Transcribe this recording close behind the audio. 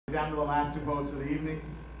Down to the last two poets for the evening.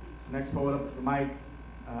 Next poet up to the mic.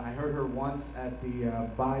 I heard her once at the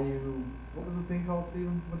Bayou. What was the thing called,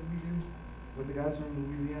 Stephen? What did we do with the guys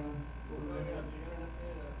from Louisiana? What was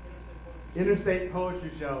it? Interstate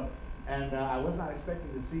Poetry Show. And I was not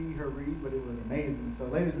expecting to see her read, but it was amazing. So,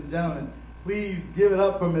 ladies and gentlemen, please give it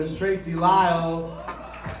up for Miss Tracy Lyle.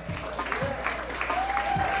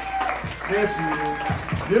 There she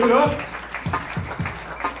is. Give it up.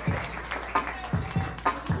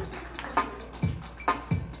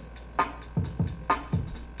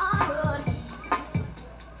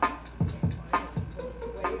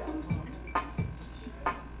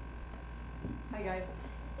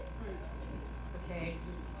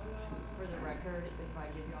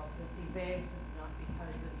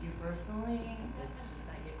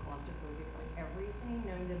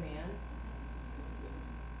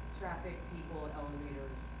 Traffic, people,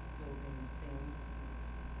 elevators, buildings, things.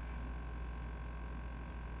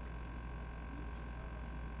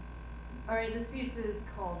 Alright, this piece is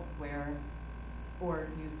called Where, or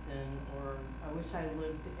Houston, or I wish I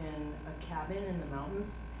lived in a cabin in the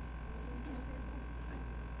mountains.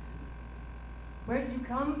 Where'd you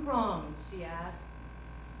come from? She asked.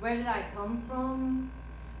 Where did I come from?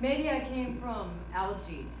 Maybe I came from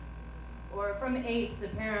algae, or from apes,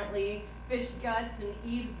 apparently. Fish guts and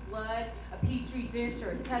Eve's blood, a petri dish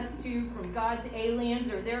or a test tube from God's aliens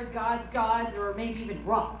or their God's gods, or maybe even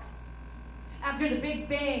rocks. After the Big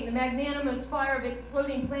Bang, the magnanimous fire of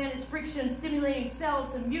exploding planets, friction stimulating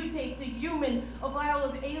cells to mutate to human, a vial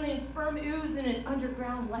of alien sperm ooze in an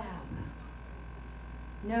underground lab.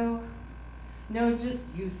 No, just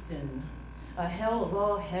Houston, a hell of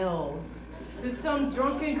all hells. To some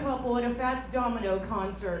drunken couple at a Fats Domino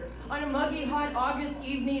concert. On a muggy, hot August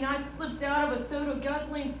evening, I slipped out of a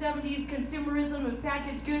soda-guzzling 70s consumerism of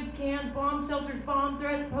packaged goods, cans, bomb-sheltered bomb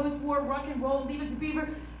threats, post-war rock and roll, Leave It to Beaver,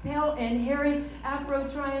 pale and hairy, Afro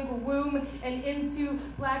triangle womb, and into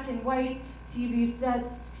black and white TV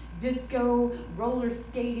sets, disco, roller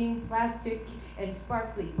skating, plastic, and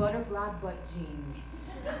sparkly butterfly butt jeans.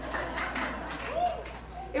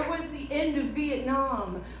 It was the end of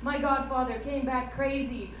Vietnam. My godfather came back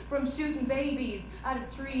crazy from shooting babies out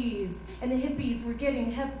of trees, and the hippies were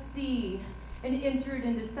getting Hep C, and entered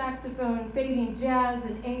into saxophone, fading jazz,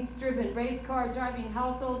 and angst-driven race car driving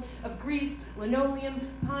household of grease, linoleum,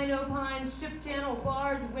 pine, ship channel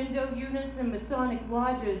bars, window units, and Masonic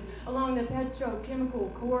lodges along the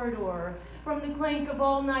petrochemical corridor. From the clank of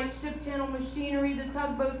all-night ship channel machinery, the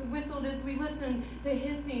tugboats whistled as we listened to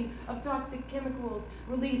hissing of toxic chemicals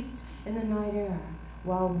released in the night air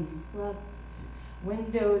while we slept.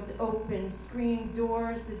 Windows open, screen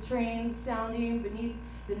doors, the trains sounding beneath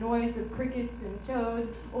the noise of crickets and toads,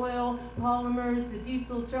 oil, polymers, the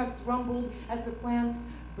diesel trucks rumbled as the plants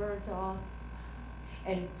burnt off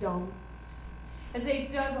and dumped. As they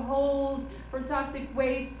dug holes for toxic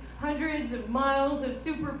waste, hundreds of miles of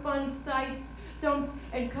Superfund sites dumped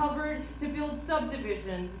and covered to build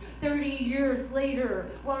subdivisions. 30 years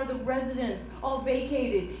later, while the residents all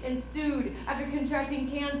vacated and sued after contracting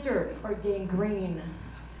cancer or gangrene.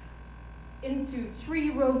 Into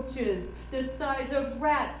tree roaches the size of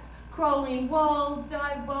rats, crawling walls,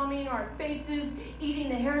 dive bombing our faces, eating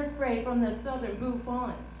the hairspray from the southern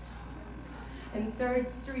bouffants. And 3rd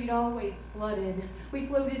Street always flooded. We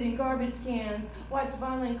floated in garbage cans, watched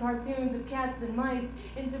violent cartoons of cats and mice,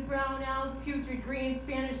 into brown owls, putrid green,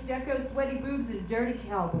 Spanish deco, sweaty boobs, and dirty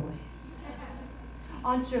cowboys.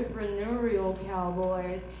 Entrepreneurial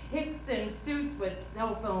cowboys, hicks in suits with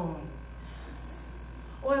cell phones.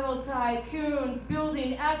 Oil tycoons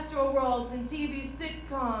building astroworlds and TV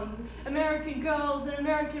sitcoms, American girls and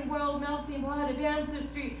American world melting pot of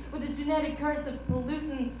ancestry with the genetic curse of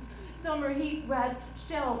pollutants, summer heat rash,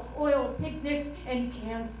 shell, oil picnics, and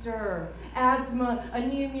cancer, asthma,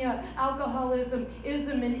 anemia, alcoholism,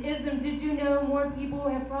 ism, and ism. Did you know more people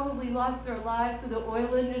have probably lost their lives to the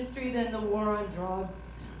oil industry than the war on drugs?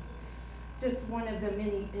 Just one of the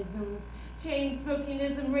many isms. Chain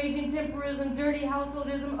smokingism, raging temperism, dirty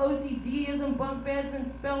householdism, OCDism, bunk beds,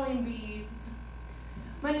 and spelling bees.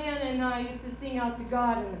 My Nana and I used to sing out to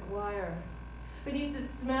God in the choir. Beneath the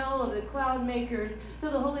smell of the cloud makers, to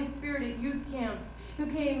the Holy Spirit at youth camps, who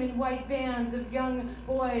came in white vans of young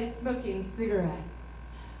boys smoking cigarettes.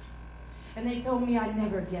 And they told me I'd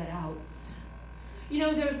never get out. You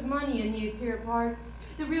know, there's money in these here parts.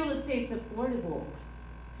 The real estate's affordable.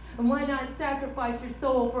 And why not sacrifice your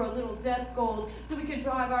soul for a little death gold so we could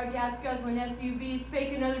drive our gas-guzzling SUVs,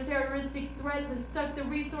 fake another terroristic threat to suck the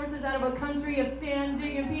resources out of a country of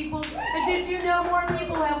sand-digging people? And did you know more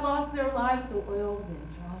people have lost their lives to oil than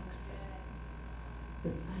drugs?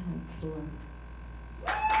 The silent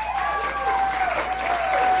killer.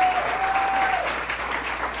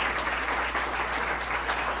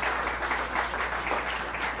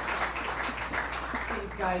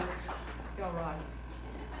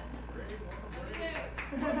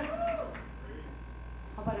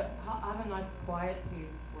 How about I have a nice quiet piece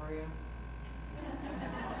for you?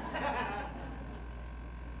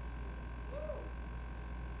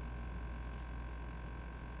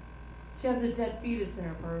 She has a dead fetus in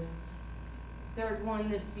her purse. Third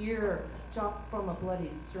one this year, dropped from a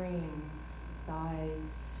bloody stream. Sighs.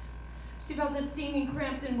 She felt a steaming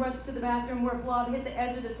cramp and rushed to the bathroom where Blob hit the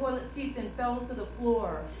edge of the toilet seat and fell to the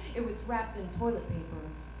floor. It was wrapped in toilet paper.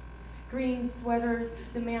 Green sweaters,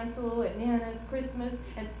 the mantle at Nana's Christmas,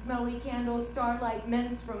 and smelly candles, starlight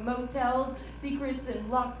mints from motels, secrets in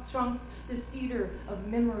locked trunks, the cedar of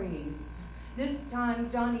memories. This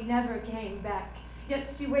time Johnny never came back.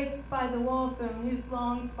 Yet she waits by the wall phone whose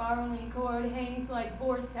long spiraling cord hangs like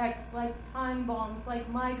vortex, like time bombs, like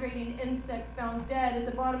migrating insects found dead at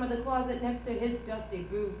the bottom of the closet next to his dusty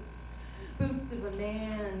boots. Boots of a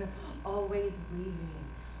man always leaving.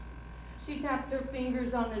 She tapped her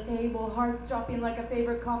fingers on the table, heart dropping like a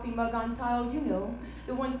favorite coffee mug on tile. You know,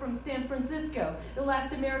 the one from San Francisco, the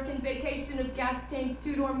last American vacation of gas tanks,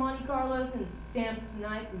 two-door Monte Carlos, and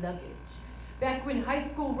Samsonite luggage. Back when high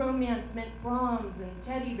school romance meant proms and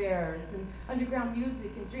teddy bears and underground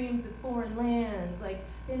music and dreams of foreign lands like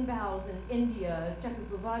pen pals in India,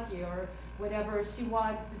 Czechoslovakia, or whatever, she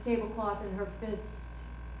watched the tablecloth in her fist.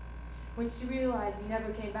 When she realized he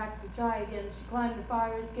never came back to try again, she climbed the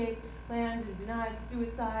fire escape, planned and denied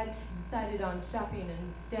suicide, and decided on shopping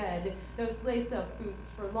instead. Those lace-up boots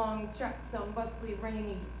for long treks on bustly,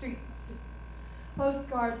 rainy streets.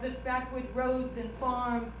 Postcards of backwood roads and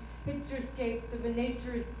farms, picturescapes of a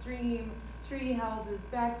nature's dream, tree houses,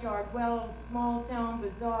 backyard wells, small town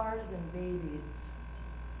bazaars, and babies.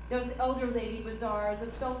 Those elder lady bazaars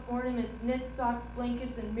of felt ornaments, knit socks,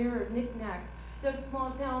 blankets, and mirrored knickknacks. Those small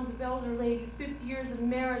towns of elder ladies, 50 years of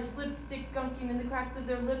marriage, lipstick gunking in the cracks of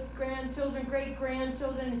their lips, grandchildren,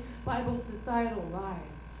 great-grandchildren, Bible societal lies.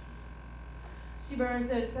 She burns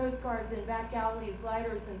those postcards in back alleys,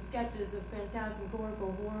 lighters, and sketches of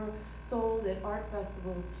phantasmagorical horror sold at art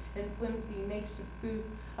festivals and flimsy makeshift booths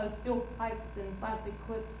of steel pipes and plastic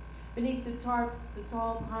clips. Beneath the tarps, the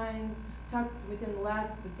tall pines tucked within the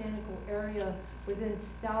last botanical area, within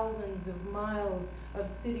thousands of miles of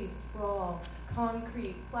city sprawl.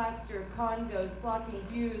 Concrete, plaster, condos, blocking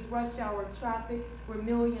views, rush hour traffic where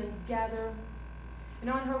millions gather. And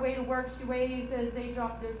on her way to work, she waves as they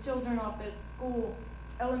drop their children off at school.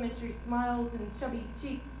 Elementary smiles and chubby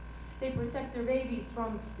cheeks. They protect their babies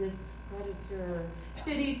from this predator.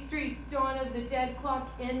 City streets, dawn of the dead, clock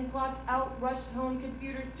in, clock out, rush home,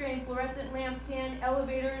 computer strain, fluorescent lamp tan,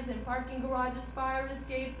 elevators and parking garages, fire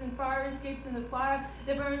escapes and fire escapes in the fire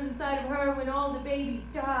that burns inside of her when all the babies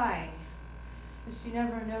die. And she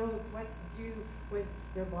never knows what to do with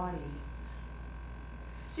their bodies.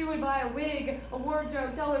 She would buy a wig, a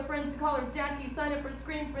wardrobe, tell her friends to call her Jackie, sign up for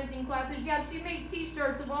screen printing classes. Yeah, she made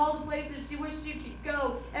t-shirts of all the places she wished she could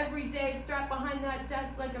go every day, strapped behind that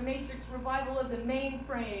desk like a Matrix revival of the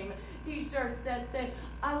mainframe. T-shirts that said,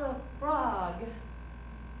 I love Prague.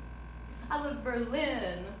 I love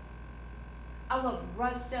Berlin. I love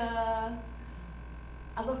Russia.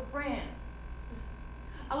 I love France.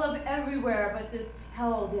 I love everywhere but this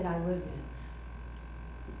hell that I live in.